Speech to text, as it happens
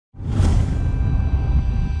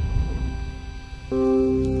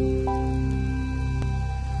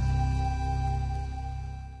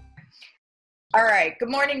All right. Good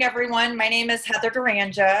morning, everyone. My name is Heather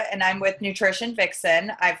Duranja, and I'm with Nutrition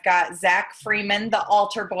Vixen. I've got Zach Freeman, the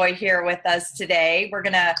altar boy, here with us today. We're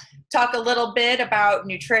going to talk a little bit about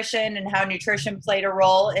nutrition and how nutrition played a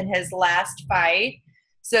role in his last fight.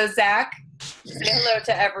 So, Zach, say hello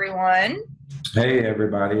to everyone. Hey,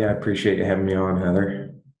 everybody. I appreciate you having me on,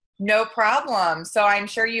 Heather. No problem. So I'm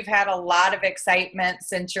sure you've had a lot of excitement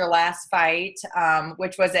since your last fight,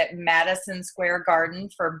 which was at Madison Square Garden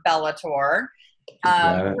for Bellator.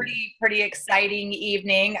 Pretty exciting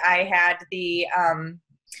evening. I had the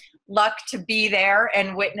luck to be there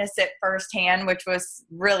and witness it firsthand, which was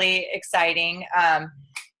really exciting.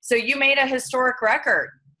 So you made a historic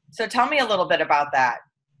record. So tell me a little bit about that.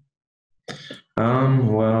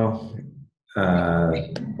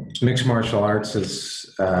 Mixed martial arts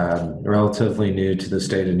is relatively new to the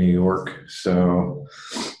state of New York. So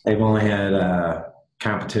they've only had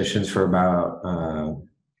competitions for about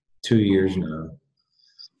 2 years now.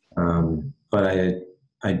 But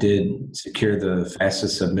I did secure the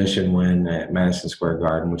fastest submission win at Madison Square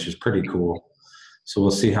Garden, which is pretty cool. So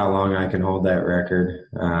we'll see how long I can hold that record.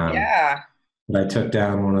 But I took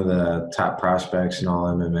down one of the top prospects in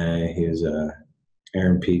all MMA. He was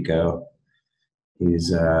Aaron Pico.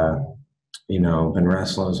 He's, been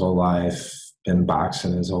wrestling his whole life, been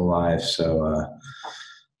boxing his whole life. So,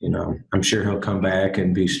 I'm sure he'll come back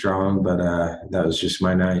and be strong, but that was just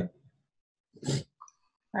my night.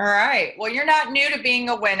 All right. Well, you're not new to being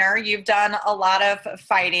a winner. You've done a lot of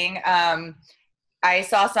fighting. I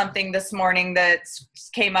saw something this morning that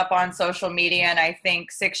came up on social media, and I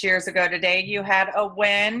think 6 years ago today you had a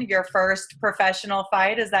win, your first professional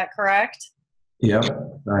fight. Is that correct? Yep.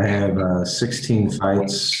 I have 16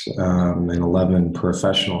 fights and 11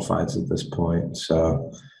 professional fights at this point.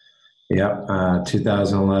 So,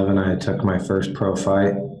 2011, I took my first pro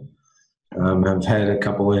fight. I've had a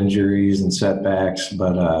couple injuries and setbacks,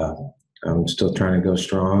 but I'm still trying to go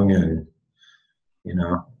strong and,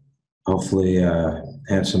 hopefully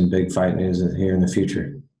have some big fight news here in the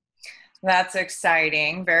future. That's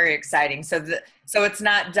exciting. Very exciting. So it's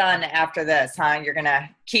not done after this, huh? You're going to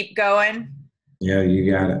keep going? Yeah, you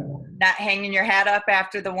got it. Not hanging your hat up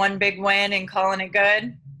after the one big win and calling it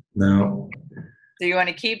good? No. So you want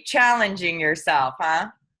to keep challenging yourself, huh?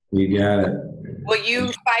 You got it. Will you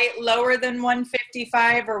fight lower than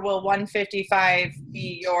 155, or will 155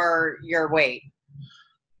 be your weight?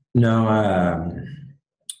 No,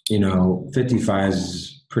 55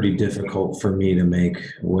 is pretty difficult for me to make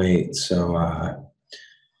weight. So,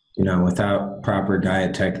 without proper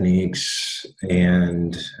diet techniques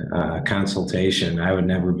and consultation, I would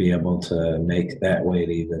never be able to make that weight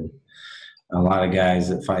even. A lot of guys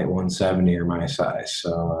that fight 170 are my size.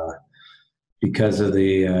 So because of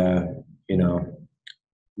the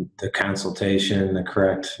consultation, the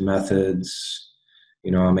correct methods,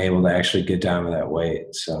 I'm able to actually get down to that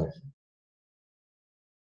weight. So.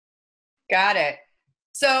 Got it.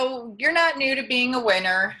 So you're not new to being a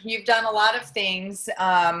winner. You've done a lot of things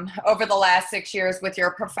over the last 6 years with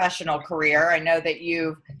your professional career. I know that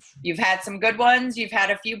you've had some good ones. You've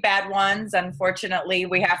had a few bad ones. Unfortunately,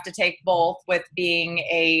 we have to take both with being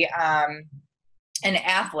an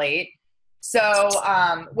athlete. So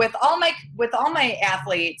with all my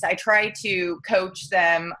athletes, I try to coach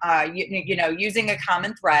them, using a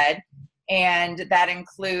common thread, and that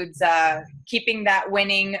includes keeping that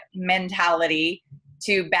winning mentality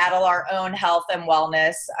to battle our own health and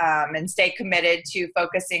wellness, and stay committed to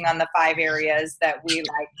focusing on the 5 areas that we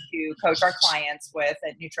like to coach our clients with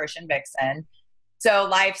at Nutrition Vixen. So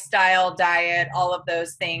lifestyle, diet, all of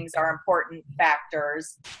those things are important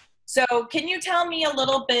factors. So can you tell me a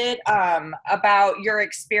little bit about your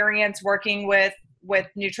experience working with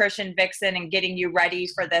Nutrition Vixen and getting you ready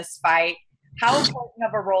for this fight? How important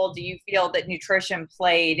of a role do you feel that nutrition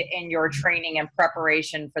played in your training and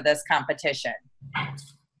preparation for this competition?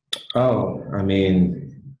 Oh,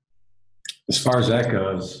 as far as that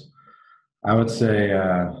goes, I would say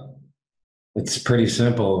it's pretty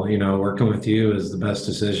simple. Working with you is the best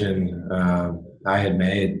decision I had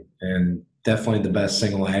made, and definitely the best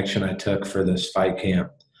single action I took for this fight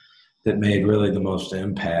camp that made really the most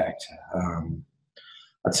impact.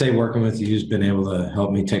 I'd say working with you has been able to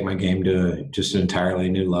help me take my game to just an entirely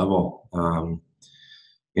new level,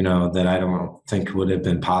 that I don't think would have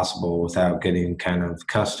been possible without getting kind of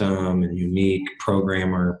custom and unique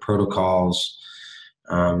programmer protocols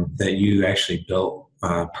that you actually built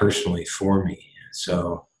personally for me.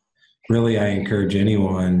 So really, I encourage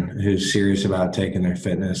anyone who's serious about taking their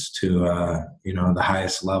fitness to, the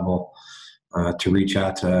highest level to reach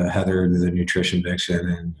out to Heather, the Nutrition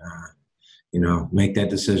Vixen, and make that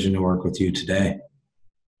decision to work with you today.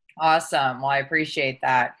 Awesome. Well, I appreciate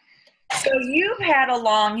that. So you've had a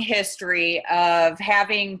long history of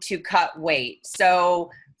having to cut weight.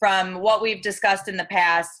 So from what we've discussed in the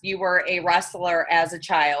past, you were a wrestler as a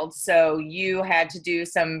child, so you had to do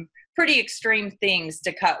some pretty extreme things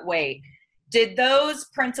to cut weight. Did those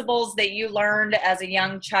principles that you learned as a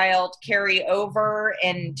young child carry over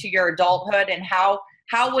into your adulthood, and how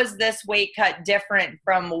was this weight cut different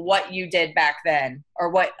from what you did back then, or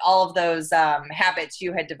what all of those habits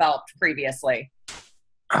you had developed previously?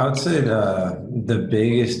 I would say the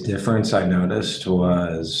biggest difference I noticed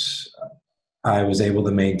was I was able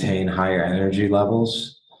to maintain higher energy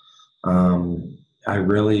levels. I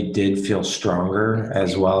really did feel stronger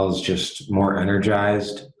as well as just more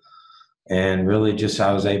energized. And really just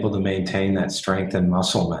I was able to maintain that strength and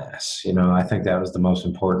muscle mass. I think that was the most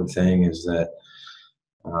important thing is that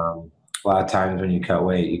a lot of times when you cut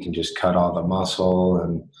weight, you can just cut all the muscle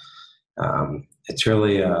and it's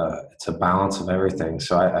really it's a balance of everything.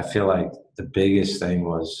 So I feel like the biggest thing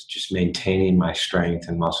was just maintaining my strength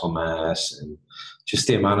and muscle mass and just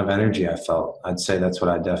the amount of energy I felt. I'd say that's what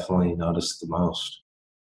I definitely noticed the most.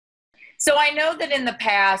 So I know that in the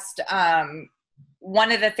past,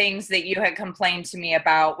 one of the things that you had complained to me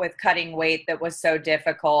about with cutting weight that was so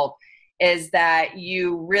difficult is that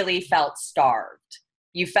you really felt starved.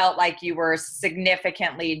 You felt like you were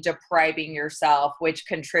significantly depriving yourself, which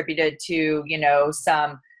contributed to,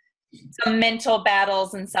 some mental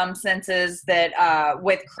battles in some senses that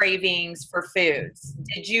with cravings for foods.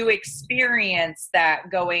 Did you experience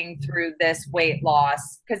that going through this weight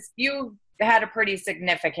loss? Because you had a pretty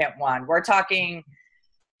significant one. We're talking,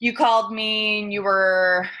 you called me and you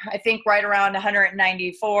were, I think, right around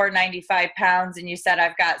 194, 95 pounds. And you said,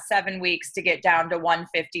 I've got 7 weeks to get down to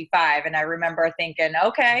 155. And I remember thinking,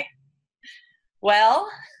 okay, well,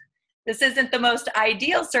 this isn't the most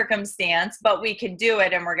ideal circumstance, but we can do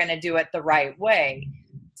it and we're going to do it the right way.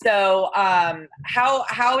 So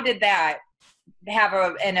how did that have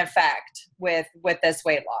an effect with this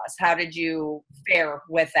weight loss? How did you fare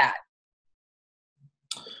with that?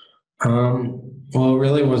 Well, it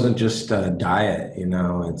really wasn't just a diet,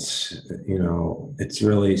 it's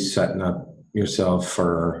really setting up yourself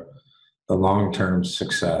for the long-term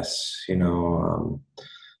success,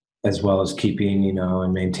 as well as keeping,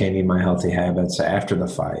 and maintaining my healthy habits after the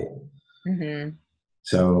fight. Mm-hmm.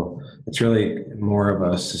 So it's really more of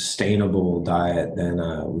a sustainable diet than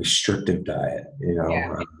a restrictive diet,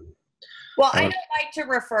 Yeah. Well, I don't like to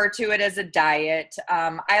refer to it as a diet.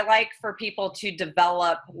 I like for people to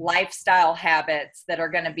develop lifestyle habits that are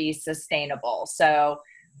going to be sustainable. So,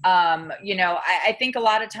 I think a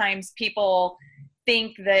lot of times people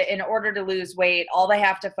think that in order to lose weight, all they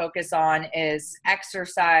have to focus on is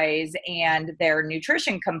exercise and their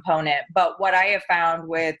nutrition component. But what I have found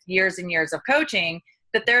with years and years of coaching,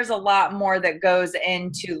 that there's a lot more that goes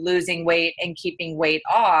into losing weight and keeping weight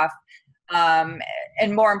off.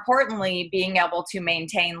 And more importantly, being able to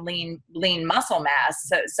maintain lean muscle mass.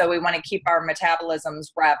 So we want to keep our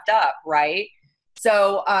metabolisms wrapped up, right?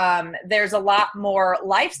 So there's a lot more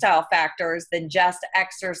lifestyle factors than just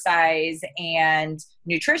exercise and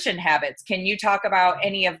nutrition habits. Can you talk about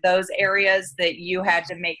any of those areas that you had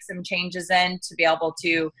to make some changes in to be able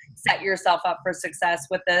to set yourself up for success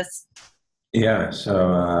with this? Yeah.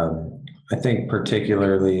 So I think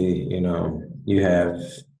particularly, you have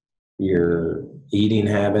your eating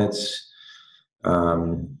habits,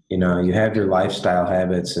 you have your lifestyle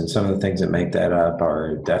habits, and some of the things that make that up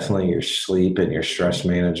are definitely your sleep and your stress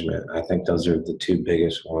management. I think those are the two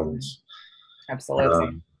biggest ones.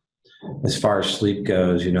 Absolutely. As far as sleep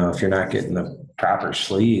goes, if you're not getting the proper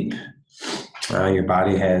sleep, your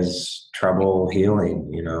body has trouble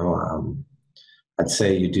healing. I'd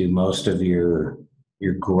say you do most of your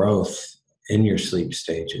growth in your sleep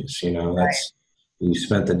stages. That's You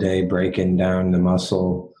spent the day breaking down the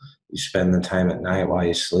muscle. You spend the time at night while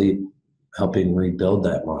you sleep helping rebuild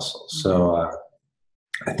that muscle. So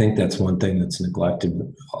I think that's one thing that's neglected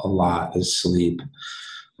a lot is sleep.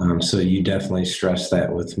 So you definitely stress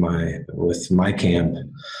that with my camp.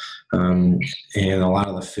 And a lot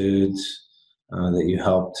of the foods that you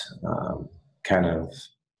helped kind of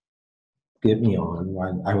get me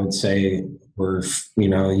on, I would say were,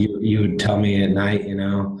 you would tell me at night,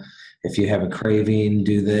 if you have a craving,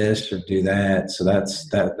 do this or do that. So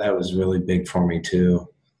that was really big for me too.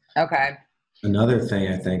 Okay. Another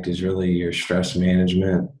thing I think is really your stress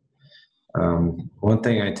management. One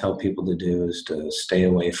thing I tell people to do is to stay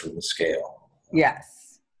away from the scale.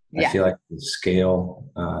 Yes. I feel like the scale,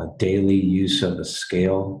 daily use of the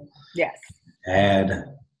scale, Yes.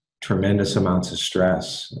 add tremendous amounts of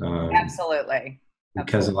stress. Absolutely.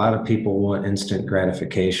 because a lot of people want instant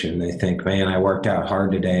gratification. They think, man, I worked out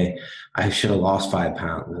hard today. I should have lost 5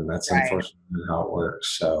 pounds. And that's Right. unfortunately how it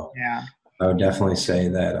works. So Yeah. I would definitely say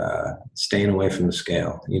that staying away from the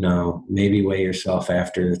scale, maybe weigh yourself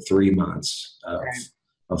after 3 months Right.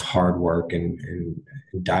 of hard work and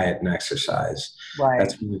diet and exercise. Right.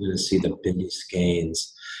 That's when you're going to see the biggest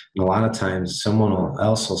gains. And a lot of times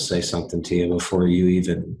else will say something to you before you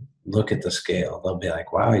even look at the scale. They'll be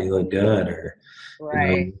like, wow, you look good, or,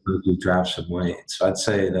 Right. you drop some weight. So I'd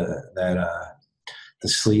say that the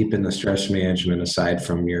sleep and the stress management, aside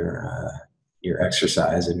from your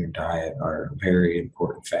exercise and your diet, are very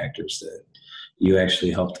important factors that you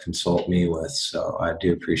actually helped consult me with. So I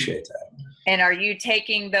do appreciate that. And are you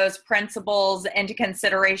taking those principles into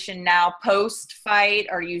consideration now post fight?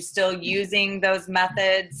 Are you still using those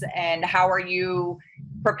methods? And how are you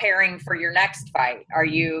preparing for your next fight? Are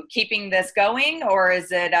you keeping this going, or is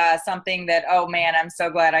it something that, oh man, I'm so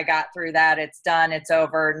glad I got through that. It's done. It's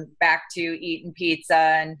over. Back to eating pizza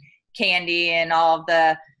and candy and all of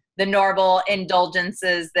the normal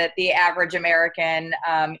indulgences that the average American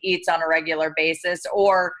eats on a regular basis?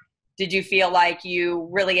 Or did you feel like you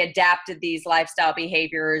really adapted these lifestyle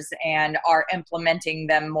behaviors and are implementing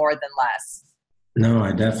them more than less? No,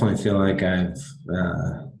 I definitely feel like I've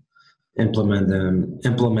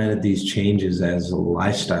implemented these changes as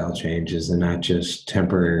lifestyle changes and not just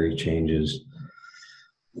temporary changes.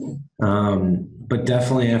 But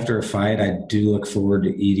definitely after a fight, I do look forward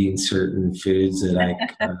to eating certain foods that I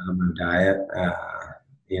cut on my diet.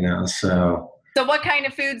 So what kind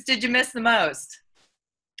of foods did you miss the most?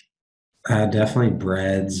 definitely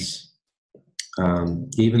breads.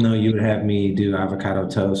 Even though you would have me do avocado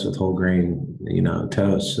toast with whole grain,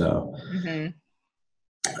 toast. So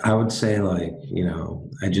I would say,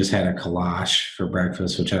 I just had a kolache for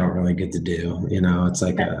breakfast, which I don't really get to do. It's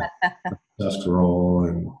like a stuffed roll,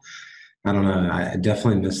 and I don't know. I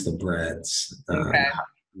definitely miss the breads, Okay.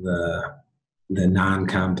 the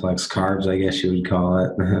non-complex carbs, I guess you would call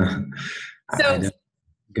it.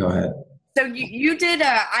 Go ahead. So you did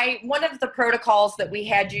one of the protocols that we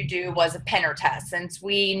had you do was a pinner test. Since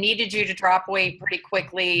we needed you to drop weight pretty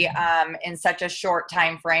quickly in such a short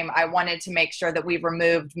time frame, I wanted to make sure that we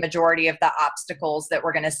removed majority of the obstacles that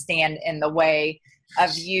were going to stand in the way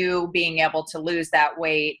of you being able to lose that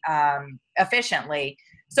weight efficiently.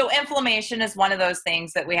 So inflammation is one of those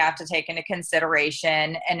things that we have to take into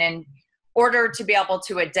consideration. And in order to be able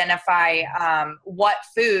to identify what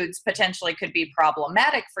foods potentially could be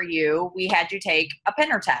problematic for you, we had you take a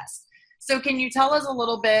pinner test. So can you tell us a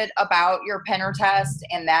little bit about your pinner test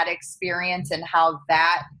and that experience and how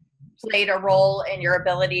that played a role in your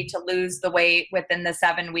ability to lose the weight within the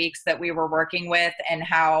 7 weeks that we were working with, and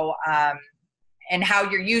how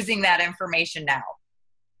you're using that information now?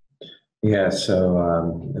 Yeah,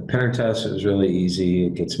 so the pinner test is really easy.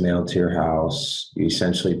 It gets mailed to your house. You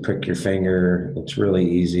essentially prick your finger. It's really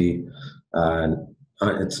easy.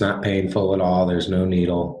 It's not painful at all. There's no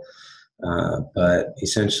needle. But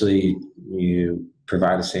essentially, you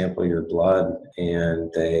provide a sample of your blood,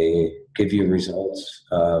 and they give you results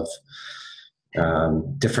of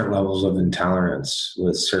different levels of intolerance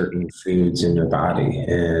with certain foods in your body.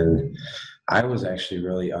 And I was actually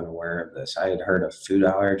really unaware of this. I had heard of food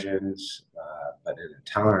allergens, but an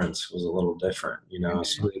intolerance was a little different.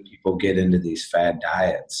 So many people get into these fad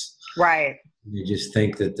diets. Right. You just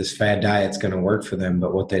think that this fad diet's going to work for them,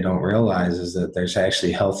 but what they don't realize is that there's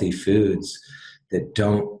actually healthy foods that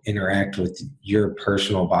don't interact with your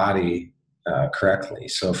personal body correctly.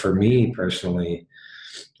 So for me personally,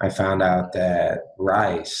 I found out that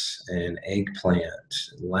rice and eggplant,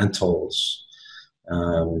 lentils,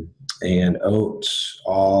 and oats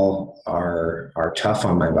all are tough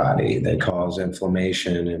on my body. They cause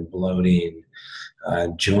inflammation and bloating,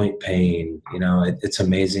 joint pain. It's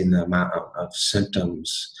amazing the amount of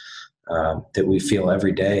symptoms that we feel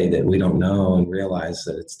every day that we don't know and realize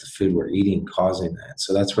that it's the food we're eating causing that.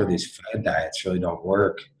 So that's where these fad diets really don't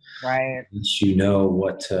work. Right. You know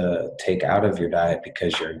what to take out of your diet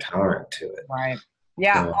because you're intolerant to it. Right.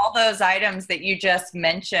 Yeah. So, all those items that you just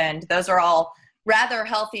mentioned, those are all rather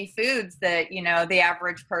healthy foods that, the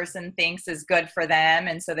average person thinks is good for them.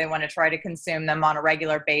 And so they want to try to consume them on a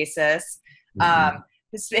regular basis.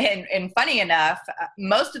 And funny enough,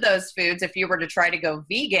 most of those foods, if you were to try to go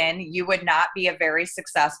vegan, you would not be a very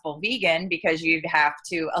successful vegan, because you'd have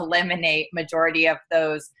to eliminate majority of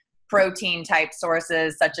those protein type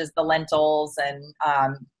sources such as the lentils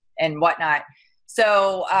and whatnot.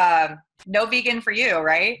 So no vegan for you,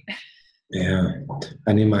 right? Yeah,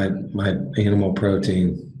 I need my animal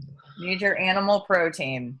protein. Need your animal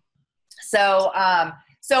protein. So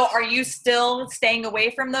So are you still staying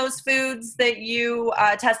away from those foods that you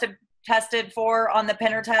tested for on the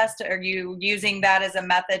Pinner test? Are you using that as a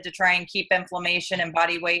method to try and keep inflammation and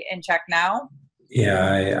body weight in check now?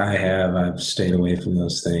 Yeah, I have. I've stayed away from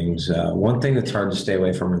those things. One thing that's hard to stay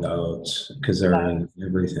away from are the oats because they're in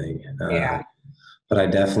everything. Yeah. But I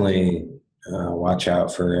definitely watch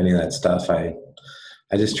out for any of that stuff. I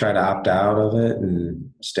just try to opt out of it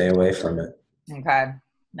and stay away from it. Okay,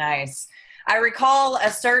 nice. I recall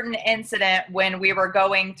a certain incident when we were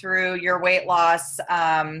going through your weight loss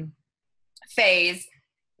phase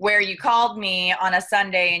where you called me on a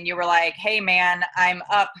Sunday and you were like, hey man, I'm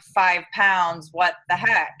up 5 pounds. What the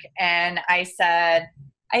heck? And I said,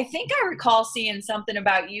 I think I recall seeing something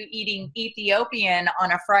about you eating Ethiopian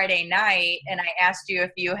on a Friday night. And I asked you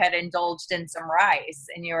if you had indulged in some rice.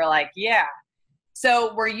 And you were like, yeah.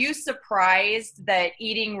 So were you surprised that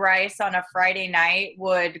eating rice on a Friday night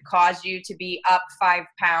would cause you to be up 5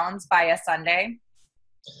 pounds by a Sunday?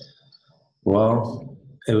 Well,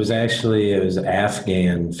 it was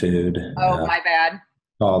Afghan food. Oh, my bad.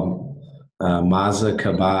 Called Maza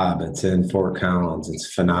Kebab. It's in Fort Collins.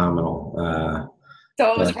 It's phenomenal.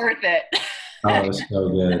 So it was worth it. Oh, it was so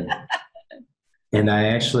good. And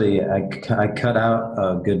I cut out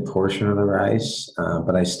a good portion of the rice,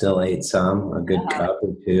 but I still ate some, a good cup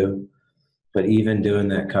or two. But even doing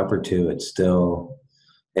that cup or two,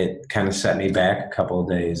 it kind of set me back a couple of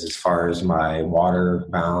days as far as my water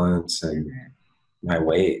balance and my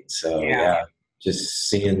weight. So yeah, just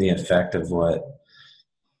seeing the effect of what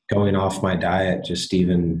going off my diet, just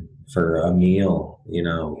even for a meal,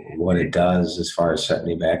 what it does as far as setting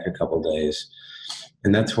me back a couple of days.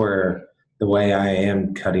 And that's where the way I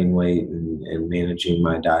am cutting weight and managing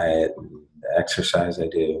my diet and the exercise I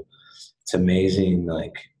do, it's amazing,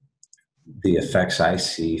 like the effects I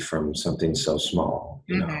see from something so small.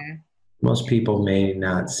 Most people may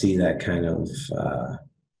not see that kind of,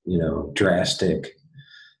 drastic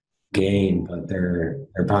gain, but they're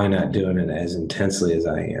probably not doing it as intensely as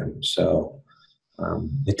I am. So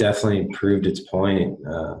it definitely proved its point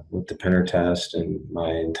with the Pinner test and my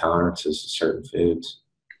intolerances to certain foods.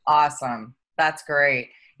 Awesome. That's great.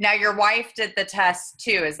 Now your wife did the test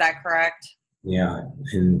too. Is that correct? Yeah.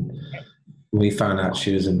 And we found out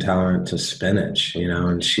she was intolerant to spinach,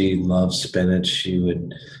 and she loves spinach. She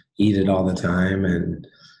would eat it all the time, and,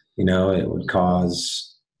 it would cause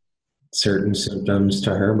certain symptoms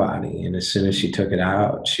to her body. And as soon as she took it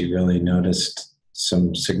out, she really noticed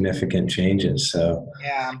some significant changes. So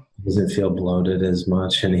yeah, doesn't feel bloated as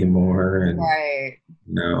much anymore. And right.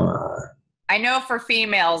 I know for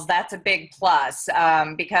females, that's a big plus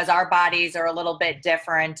because our bodies are a little bit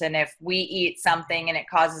different. And if we eat something and it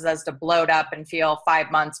causes us to bloat up and feel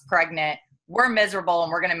 5 months pregnant, we're miserable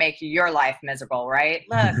and we're going to make your life miserable, right?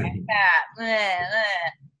 Look, I'm fat,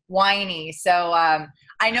 whiny. So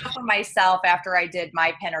I know for myself, after I did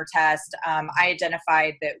my Pinner test, I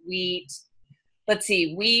identified that wheat,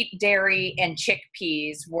 dairy, and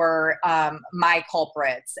chickpeas were my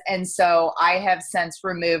culprits. And so I have since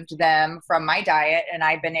removed them from my diet, and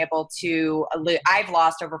I've been able to, I've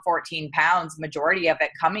lost over 14 pounds, majority of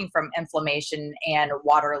it coming from inflammation and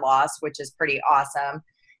water loss, which is pretty awesome.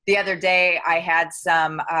 The other day I had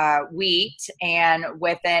some wheat, and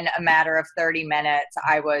within a matter of 30 minutes,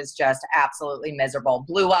 I was just absolutely miserable,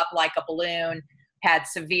 blew up like a balloon, had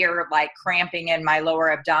severe cramping in my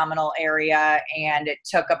lower abdominal area. And it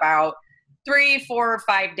took about 3, 4, or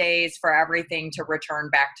 5 days for everything to return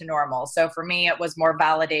back to normal. So for me, it was more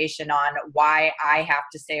validation on why I have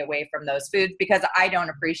to stay away from those foods, because I don't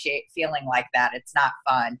appreciate feeling like that. It's not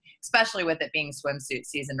fun, especially with it being swimsuit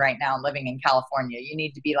season right now and living in California. You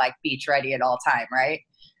need to be beach ready at all time, right?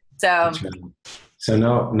 So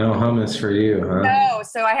no hummus for you, huh? No,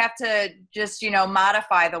 so I have to just,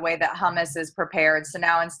 modify the way that hummus is prepared. So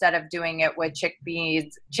now instead of doing it with chickpeas,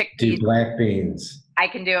 Do black beans. I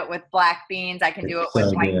can do it with black beans. I can do it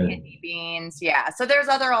with white kidney beans. Yeah. So there's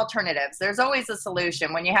other alternatives. There's always a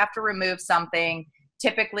solution. When you have to remove something,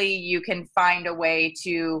 typically you can find a way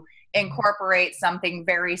to incorporate something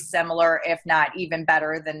very similar, if not even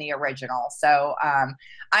better than the original. So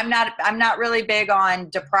I'm not really big on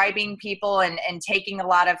depriving people and taking a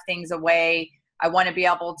lot of things away. I want to be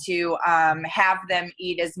able to have them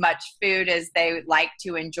eat as much food as they like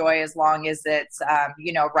to enjoy, as long as it's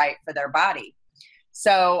right for their body.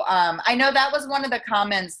 So I know that was one of the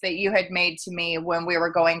comments that you had made to me when we were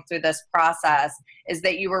going through this process, is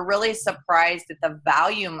that you were really surprised at the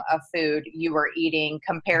volume of food you were eating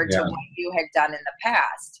compared to what you had done in the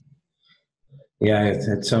past. Yeah,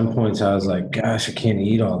 at some points I was like, gosh, I can't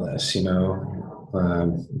eat all this,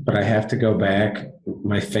 but I have to go back.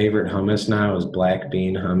 My favorite hummus now is black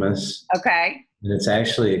bean hummus. Okay. And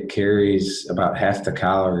it carries about half the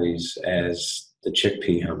calories as the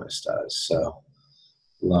chickpea hummus does. So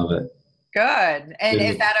love it. Good. And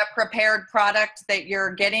is Good. that a prepared product that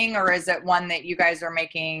you're getting, or is it one that you guys are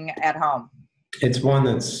making at home? It's one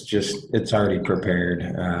it's already prepared.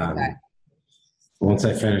 Okay. Once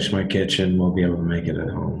I finish my kitchen, we'll be able to make it at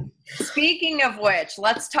home. Speaking of which,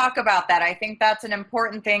 let's talk about that. I think that's an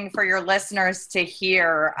important thing for your listeners to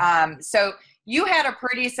hear. So you had a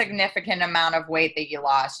pretty significant amount of weight that you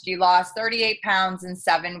lost. You lost 38 pounds in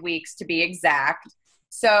 7 weeks to be exact.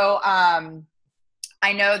 So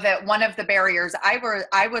I know that one of the barriers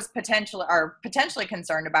I was potentially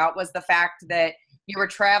concerned about was the fact that you were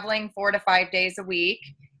traveling 4 to 5 days a week.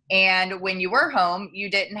 And when you were home, you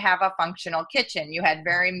didn't have a functional kitchen. You had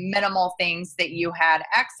very minimal things that you had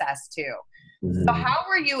access to. Mm-hmm. So how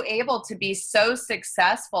were you able to be so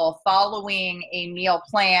successful following a meal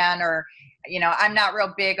plan? Or, I'm not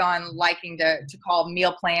real big on liking to call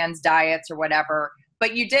meal plans diets or whatever,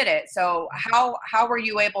 but you did it. So how were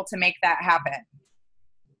you able to make that happen?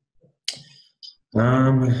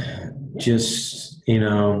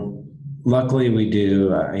 Luckily we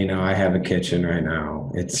do, I have a kitchen right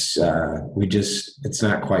now. It's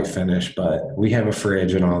not quite finished, but we have a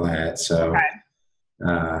fridge and all that. So,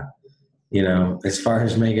 Okay. As far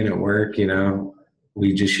as making it work,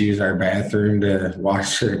 we just use our bathroom to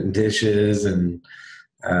wash certain dishes. And,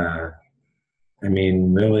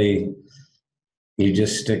 really you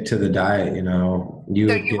just stick to the diet, You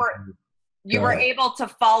were able to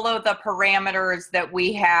follow the parameters that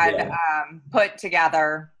we had put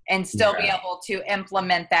together and still be able to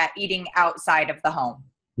implement that eating outside of the home.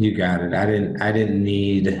 You got it. I didn't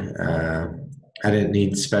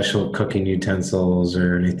need special cooking utensils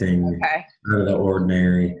or anything out of the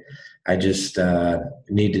ordinary. I just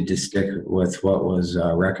needed to stick with what was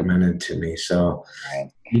recommended to me. So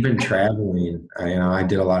even traveling, I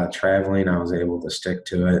did a lot of traveling. I was able to stick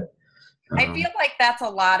to it. I feel like that's a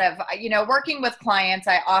lot of, working with clients,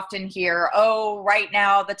 I often hear, oh, right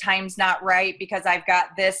now the time's not right because I've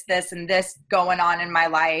got this, and this going on in my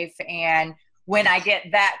life. And when I get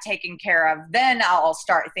that taken care of, then I'll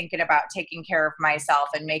start thinking about taking care of myself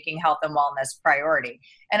and making health and wellness priority.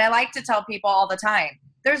 And I like to tell people all the time,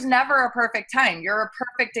 there's never a perfect time. You're a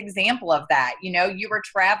perfect example of that. You were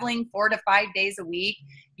traveling 4 to 5 days a week.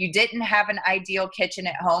 You didn't have an ideal kitchen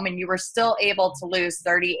at home, and you were still able to lose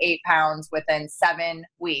 38 pounds within 7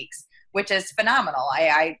 weeks, which is phenomenal.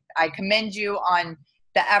 I commend you on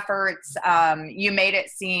the efforts. You made it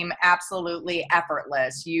seem absolutely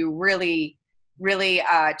effortless. You really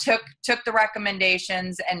took the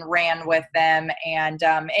recommendations and ran with them. And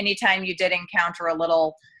anytime you did encounter a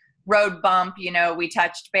little road bump, we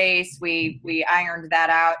touched base, we ironed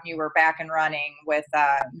that out, and you were back and running with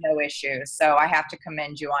no issues. So I have to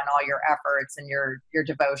commend you on all your efforts and your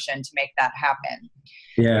devotion to make that happen.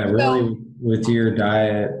 Yeah, really, with your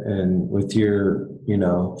diet and with your,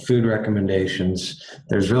 food recommendations,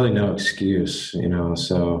 there's really no excuse,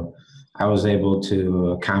 so I was able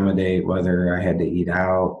to accommodate whether I had to eat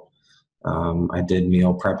out. I did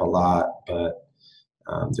meal prep a lot, but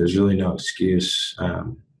there's really no excuse.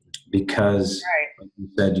 Because, like you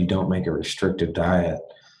said, you don't make a restrictive diet.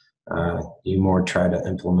 You more try to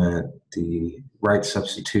implement the right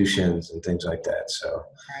substitutions and things like that. So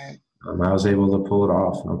I was able to pull it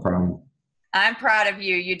off, no problem. I'm proud of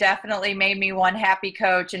you. You definitely made me one happy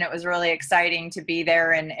coach, and it was really exciting to be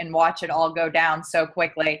there and watch it all go down so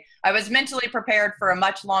quickly. I was mentally prepared for a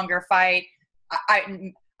much longer fight.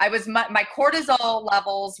 My cortisol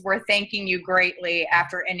levels were thanking you greatly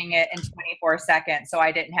after ending it in 24 seconds, so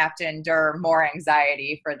I didn't have to endure more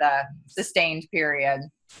anxiety for the sustained period.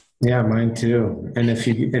 Yeah, mine too. And if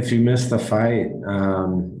you miss the fight,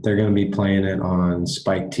 they're going to be playing it on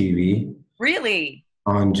Spike TV. Really?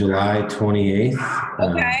 On July 28th.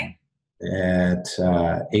 Okay. At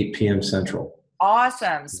 8 p.m. Central.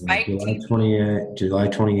 Awesome. Spike TV. July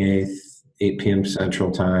 28th, 8 p.m. Central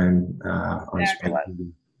time on Spike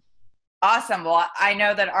TV. Awesome. Well, I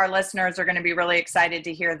know that our listeners are going to be really excited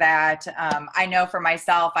to hear that. I know for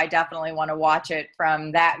myself, I definitely want to watch it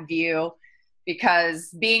from that view,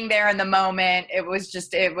 because being there in the moment, it was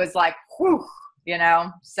like, whew,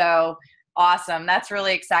 so awesome. That's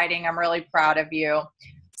really exciting. I'm really proud of you.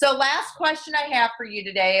 So last question I have for you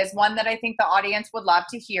today is one that I think the audience would love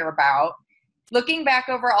to hear about. Looking back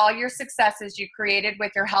over all your successes you created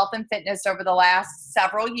with your health and fitness over the last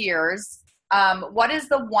several years, What is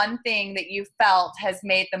the one thing that you felt has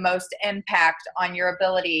made the most impact on your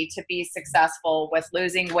ability to be successful with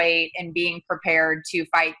losing weight and being prepared to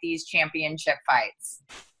fight these championship fights?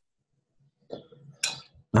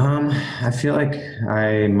 I feel like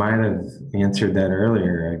I might have answered that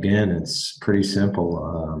earlier. Again, it's pretty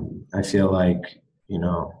simple. I feel like,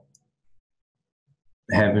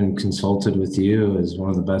 having consulted with you is one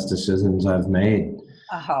of the best decisions I've made.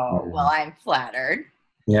 Oh, well, I'm flattered.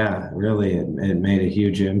 Yeah, really, it made a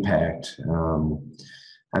huge impact.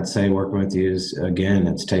 I'd say working with you is, again,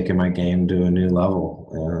 it's taken my game to a new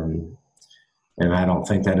level. And I don't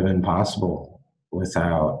think that'd have been possible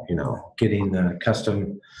without, getting the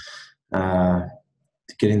custom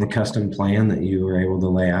plan that you were able to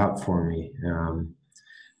lay out for me.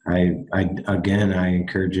 I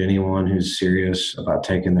encourage anyone who's serious about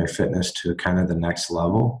taking their fitness to kind of the next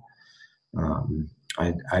level.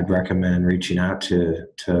 I'd recommend reaching out to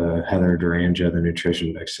Heather Duranja, the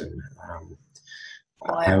nutrition vixen.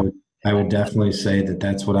 I would definitely say that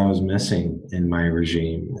that's what I was missing in my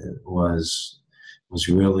regime. It was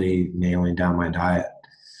really nailing down my diet.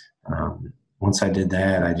 Once I did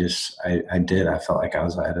that, I felt like I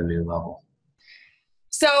was at a new level.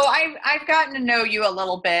 So I've gotten to know you a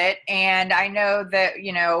little bit, and I know that,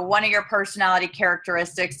 one of your personality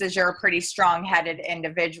characteristics is you're a pretty strong-headed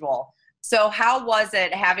individual. So how was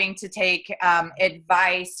it having to take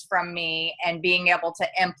advice from me and being able to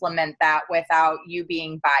implement that without you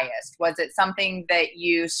being biased? Was it something that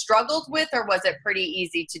you struggled with, or was it pretty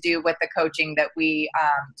easy to do with the coaching that we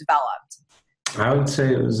developed? I would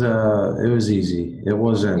say it was easy. It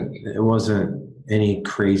wasn't any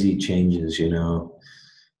crazy changes,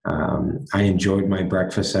 I enjoyed my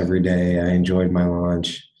breakfast every day. I enjoyed my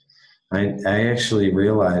lunch. I actually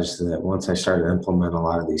realized that once I started to implement a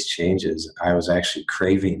lot of these changes, I was actually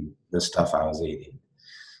craving the stuff I was eating.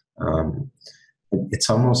 It's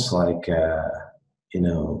almost like, the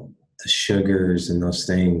sugars and those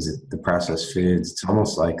things, the processed foods, it's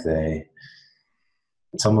almost like they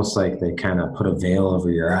kind of put a veil over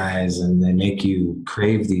your eyes and they make you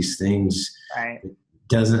crave these things. Right. It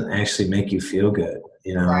doesn't actually make you feel good.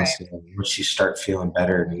 Right. So once you start feeling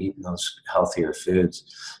better and eating those healthier foods,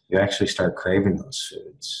 you actually start craving those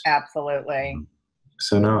foods. Absolutely.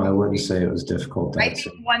 So no, I wouldn't say it was difficult. I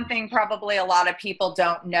think one thing probably a lot of people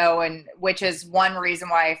don't know, and which is one reason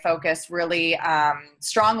why I focus really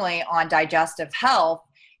strongly on digestive health,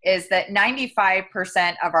 is that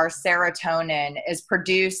 95% of our serotonin is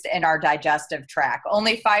produced in our digestive tract.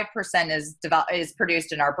 Only 5% is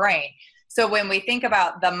produced in our brain. So when we think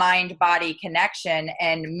about the mind-body connection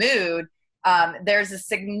and mood, there's a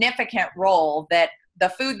significant role that the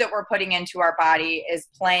food that we're putting into our body is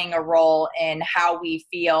playing a role in how we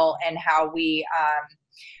feel and how we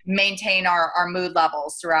maintain our mood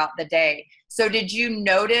levels throughout the day. So did you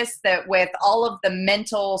notice that with all of the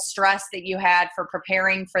mental stress that you had for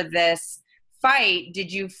preparing for this fight,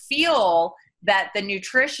 did you feel that the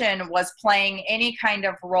nutrition was playing any kind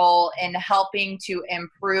of role in helping to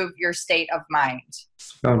improve your state of mind?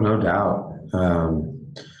 Oh, no doubt.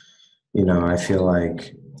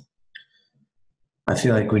 I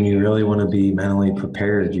feel like when you really want to be mentally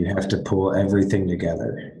prepared, you have to pull everything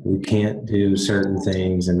together. You can't do certain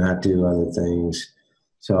things and not do other things.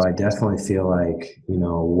 So I definitely feel like,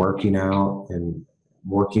 working out and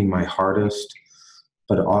working my hardest,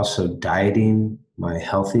 but also dieting my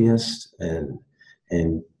healthiest and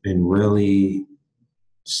really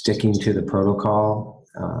sticking to the protocol.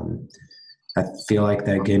 I feel like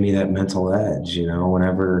that gave me that mental edge.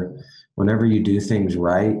 Whenever you do things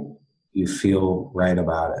right, you feel right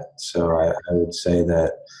about it. So I would say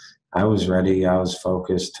that I was ready. I was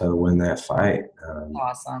focused to win that fight.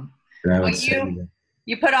 Awesome.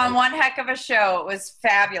 You put on one heck of a show. It was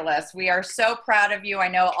fabulous. We are so proud of you. I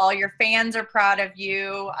know all your fans are proud of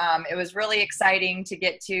you. It was really exciting to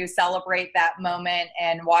get to celebrate that moment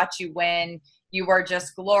and watch you win. You were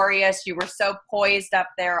just glorious. You were so poised up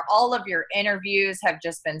there. All of your interviews have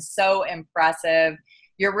just been so impressive.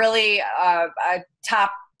 You're really a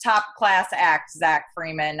top class act, Zach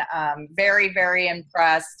Freeman. Very, very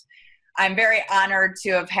impressed. I'm very honored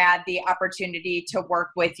to have had the opportunity to work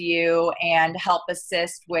with you and help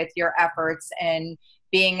assist with your efforts in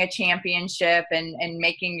being a championship and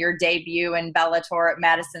making your debut in Bellator at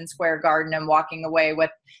Madison Square Garden and walking away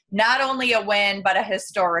with not only a win, but a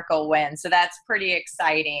historical win. So that's pretty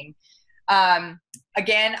exciting.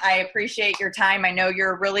 Again, I appreciate your time. I know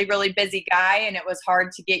you're a really, really busy guy, and it was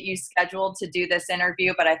hard to get you scheduled to do this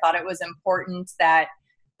interview, but I thought it was important that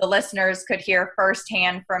the listeners could hear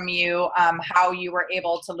firsthand from you how you were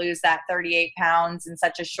able to lose that 38 pounds in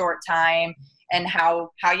such a short time and how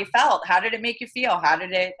you felt. How did it make you feel? How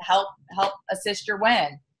did it help assist your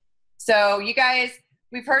win? So you guys,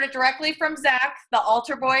 we've heard it directly from Zach, the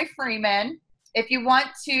altar boy Freeman. If you want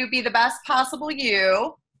to be the best possible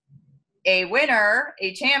you, a winner,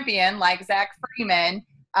 a champion like Zach Freeman,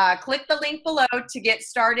 click the link below to get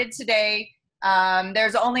started today.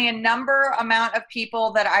 There's only a amount of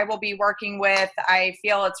people that I will be working with. I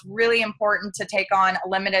feel it's really important to take on a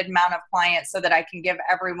limited amount of clients so that I can give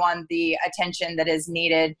everyone the attention that is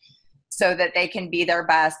needed so that they can be their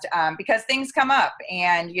best, because things come up,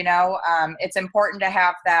 and it's important to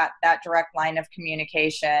have that direct line of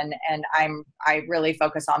communication. And I really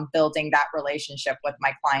focus on building that relationship with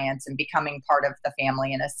my clients and becoming part of the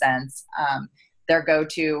family in a sense. Their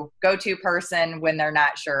go-to person when they're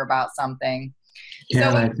not sure about something.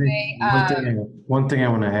 Yeah, so and I think one thing I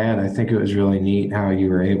want to add, I think it was really neat how you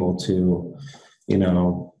were able to,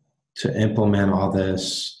 to implement all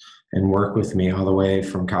this and work with me all the way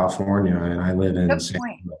from California, and I live in St.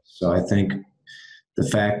 Louis. So I think the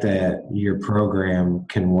fact that your program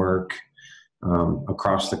can work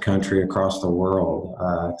across the country, across the world,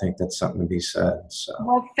 I think that's something to be said. So.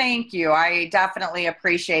 Well, thank you. I definitely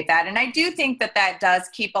appreciate that. And I do think that does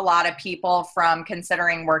keep a lot of people from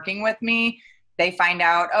considering working with me. They find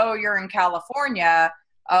out, oh, you're in California.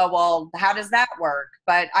 Oh, well, how does that work?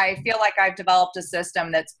 But I feel like I've developed a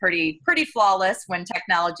system that's pretty flawless when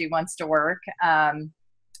technology wants to work.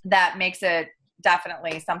 That makes it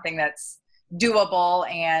definitely something that's doable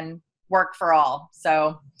and work for all.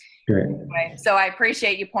 So, great. Anyway, so I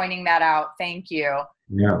appreciate you pointing that out. Thank you.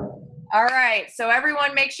 Yeah. All right. So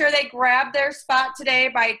everyone, make sure they grab their spot today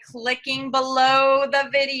by clicking below the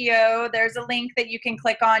video. There's a link that you can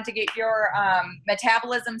click on to get your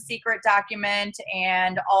metabolism secret document,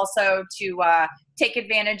 and also to take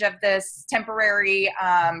advantage of this temporary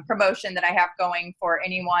promotion that I have going for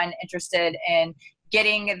anyone interested in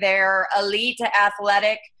getting their elite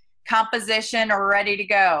athletic composition ready to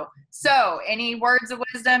go. So any words of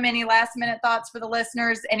wisdom, any last minute thoughts for the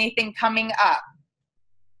listeners, anything coming up?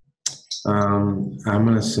 I'm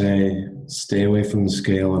going to say stay away from the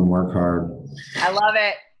scale and work hard. I love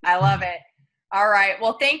it. I love it. All right.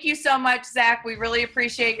 Well, thank you so much, Zach. We really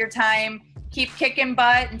appreciate your time. Keep kicking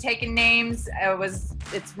butt and taking names.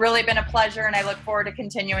 It's really been a pleasure, and I look forward to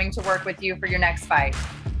continuing to work with you for your next fight.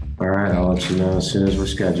 All right. I'll let you know as soon as we're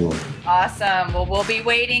scheduled. Awesome. Well, we'll be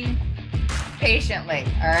waiting patiently.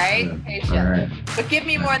 All right. Yeah. Patiently. All right. But give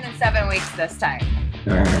me more than 7 weeks this time.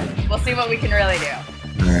 All right. We'll see what we can really do.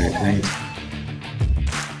 All right. Thanks.